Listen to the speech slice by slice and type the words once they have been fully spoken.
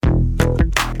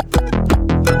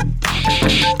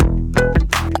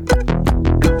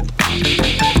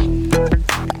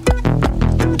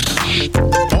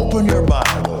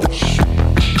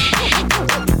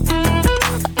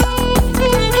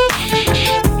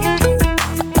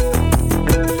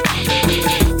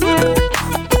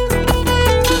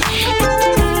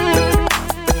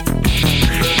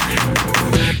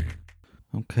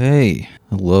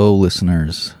Hello,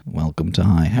 listeners. Welcome to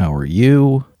Hi, How Are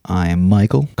You? I am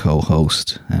Michael,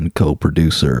 co-host and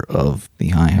co-producer of the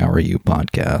Hi, How Are You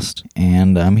podcast,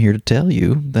 and I'm here to tell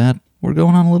you that we're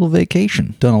going on a little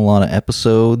vacation. Done a lot of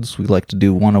episodes. We like to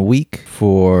do one a week.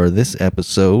 For this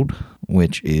episode,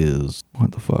 which is...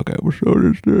 What the fuck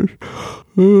episode is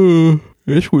this?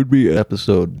 This would be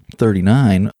episode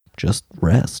 39. Just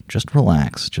rest. Just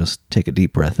relax. Just take a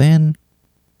deep breath in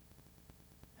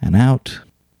and out.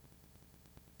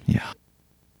 Yeah.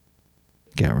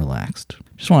 Get relaxed.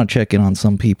 Just want to check in on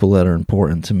some people that are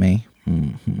important to me.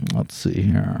 Let's see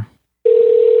here.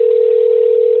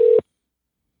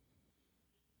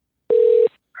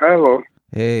 Hello.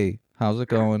 Hey, how's it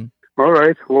going? All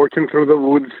right. Walking through the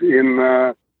woods in,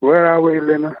 where are we,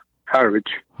 Lena? Harwich.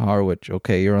 Harwich.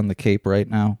 Okay, you're on the Cape right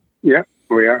now? Yeah,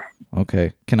 we are.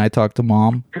 Okay. Can I talk to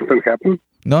Mom? Something happened?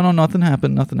 No, nothing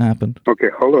happened. Nothing happened. Okay,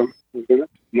 hold on.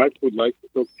 Mike would like to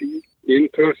talk to you in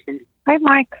person. Hi,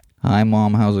 Mike. Hi,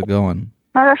 Mom. How's it going?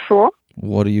 Хорошо.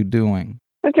 What are you doing?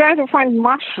 We're trying to find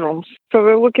mushrooms. So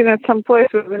we're looking at some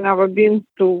places we've never been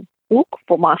to look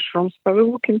for mushrooms. So we're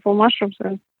looking for mushrooms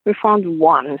and we found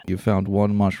one. You found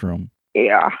one mushroom.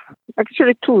 Yeah.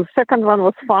 Actually, two. Second one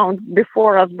was found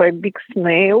before us by a big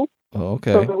snail. Oh,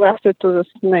 okay. So we left it to the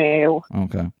snail.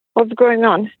 Okay. What's going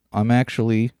on? I'm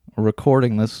actually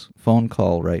recording this phone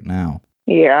call right now.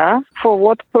 Yeah. For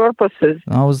what purposes?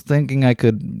 I was thinking I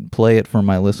could play it for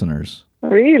my listeners.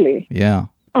 Really? Yeah.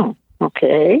 Oh,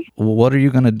 okay. What are you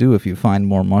going to do if you find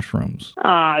more mushrooms?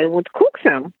 I would cook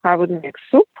them. I would make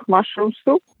soup, mushroom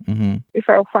soup. Mm-hmm. If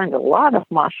I find a lot of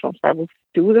mushrooms, I would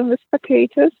stew them with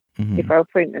potatoes. Mm-hmm. If I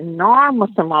find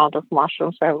enormous amount of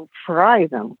mushrooms, I will fry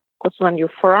them. Because when you're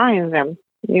frying them,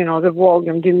 you know, the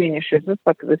volume diminishes. It's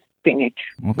like the spinach.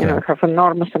 Okay. You know, you have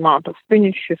enormous amount of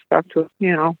spinach, you start to,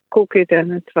 you know, cook it,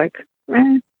 and it's like,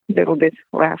 little bit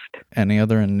left. Any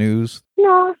other news?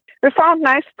 No, we found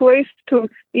nice place to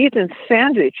eat in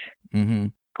Sandwich Mm-hmm.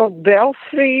 called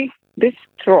Belfry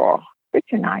Bistro.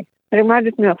 Pretty nice.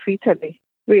 Reminded me of Italy.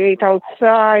 We ate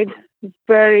outside.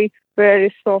 Very,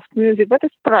 very soft music, but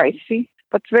it's pricey,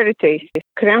 but very tasty.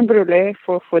 Creme brulee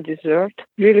for dessert.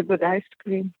 Really good ice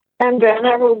cream. And then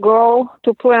I will go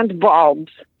to plant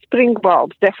bulbs, spring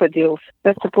bulbs, daffodils.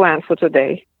 That's the plan for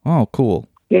today. Oh, cool.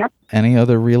 Yep. Any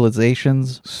other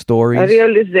realizations, stories? A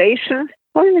realization?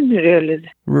 What do you mean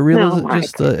realization? No,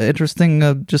 Just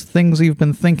interesting, just things you've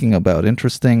been thinking about,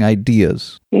 interesting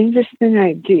ideas. Interesting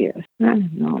ideas. I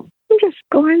don't know. I'm just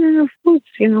going in the woods,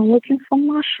 you know, looking for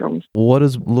mushrooms. What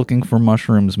does looking for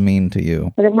mushrooms mean to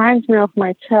you? It reminds me of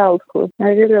my childhood. I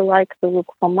really like to look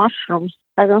for mushrooms.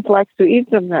 I don't like to eat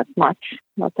them that much,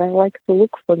 but I like to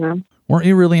look for them. Weren't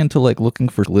you really into like looking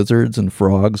for lizards and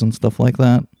frogs and stuff like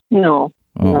that? No,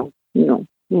 Oh.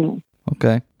 no.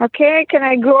 Okay. Okay, can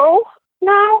I go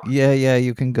now? Yeah,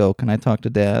 you can go. Can I talk to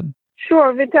Dad?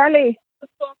 Sure, Vitaly.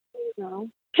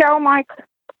 Ciao, Mike.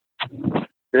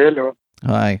 Hello.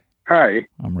 Hi. Hi.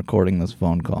 I'm recording this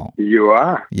phone call. You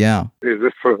are? Yeah. Is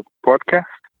this for podcast?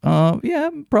 Yeah,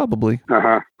 probably.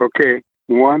 Uh-huh. Okay.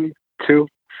 1, 2,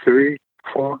 3,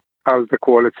 4. How's the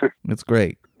quality? It's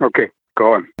great. Okay,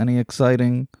 go on. Any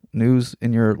exciting news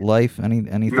in your life?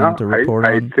 Anything No, to report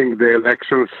I on? think the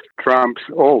elections trumps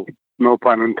all. No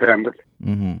pun intended.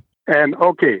 Mm-hmm. And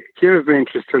okay, here's the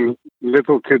interesting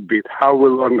little tidbit, how we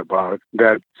learned about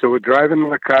that. So we're driving in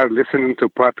the car, listening to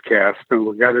podcasts, and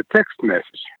we got a text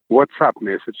message, WhatsApp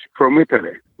message from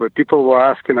Italy, where people were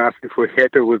asking us if we're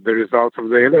happy with the results of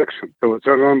the election. So we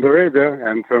turned on the radio,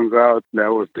 and turns out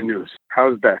that was the news.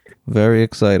 How's that? Very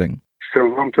exciting. So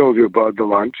Mom told you about the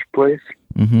lunch place,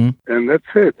 Mm-hmm. and that's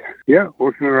it. Yeah,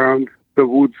 walking around the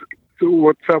woods. So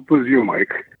what's up with you,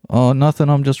 Mike? Oh, nothing.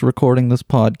 I'm just recording this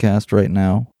podcast right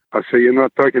now. Oh, so you're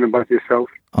not talking about yourself?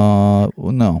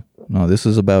 No, this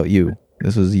is about you.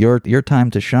 This is your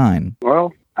time to shine.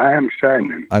 Well, I am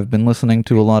shining. I've been listening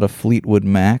to a lot of Fleetwood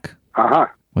Mac, Uh-huh.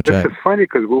 which This is funny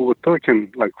because we were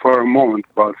talking like for a moment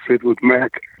about Fleetwood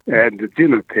Mac at the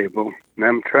dinner table, and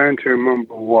I'm trying to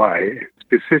remember why,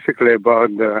 specifically about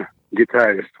the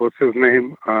guitarist. What's his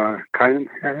name?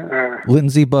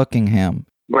 Lindsey Buckingham.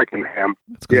 Buckingham.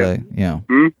 It's because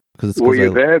Hmm? Were you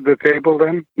I there at the table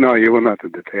then? No, you were not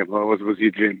at the table. I was with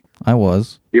Eugene.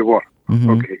 was. You were? Mm-hmm.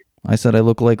 Okay. I said I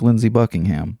look like Lindsey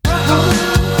Buckingham.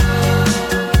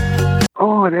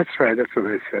 Oh, that's right. That's what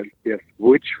I said. Yes.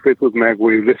 Which Fleetwood Mac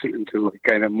were you listening to? Like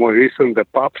kind of more recent, the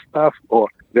pop stuff, or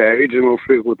the original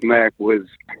Fleetwood Mac with,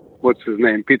 what's his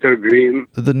name, Peter Green?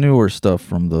 The newer stuff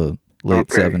from the late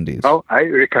 70s. Oh, I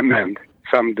recommend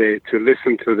someday to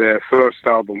listen to their first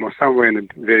album or somewhere in the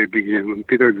very beginning when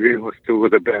Peter Green was still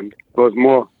with the band. It was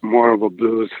more of a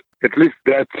blues at least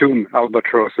that tune,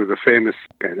 Albatross, is a famous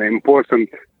and important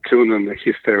tune in the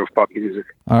history of pop music.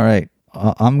 All right.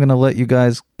 I'm going to let you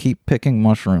guys keep picking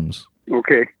mushrooms.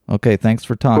 Okay. Okay, thanks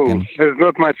for Cool. talking. There's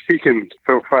not much picking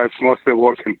so far. It's mostly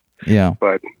walking, Yeah.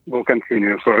 but we'll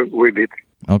continue with it.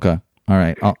 Okay. All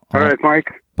right. All right, Mike.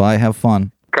 Bye. Have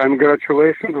fun.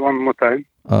 Congratulations one more time.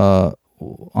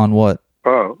 On what?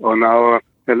 Oh, on our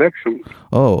election.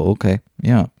 Oh, okay.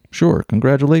 Yeah. Sure.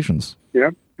 Congratulations. Yeah,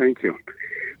 thank you.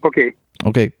 Okay.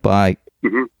 Okay. Bye.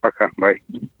 Okay, bye.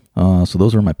 So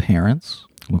those are my parents.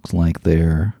 Looks like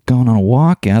they're going on a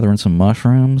walk, gathering some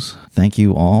mushrooms. Thank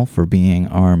you all for being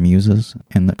our muses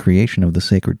in the creation of the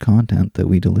sacred content that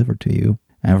we deliver to you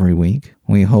every week.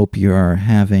 We hope you're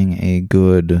having a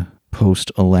good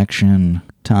post-election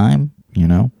time. You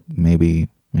know, maybe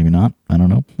not. I don't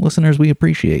know. Listeners, we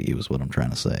appreciate you is what I'm trying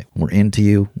to say. We're into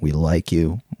you. We like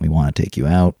you. We want to take you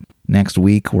out. Next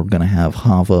week, we're going to have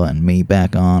Hava and me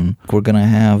back on. We're going to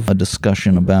have a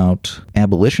discussion about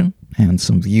abolition and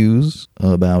some views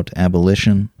about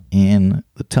abolition in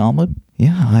the Talmud.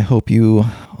 Yeah, I hope you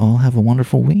all have a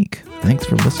wonderful week. Thanks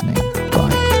for listening.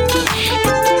 Bye.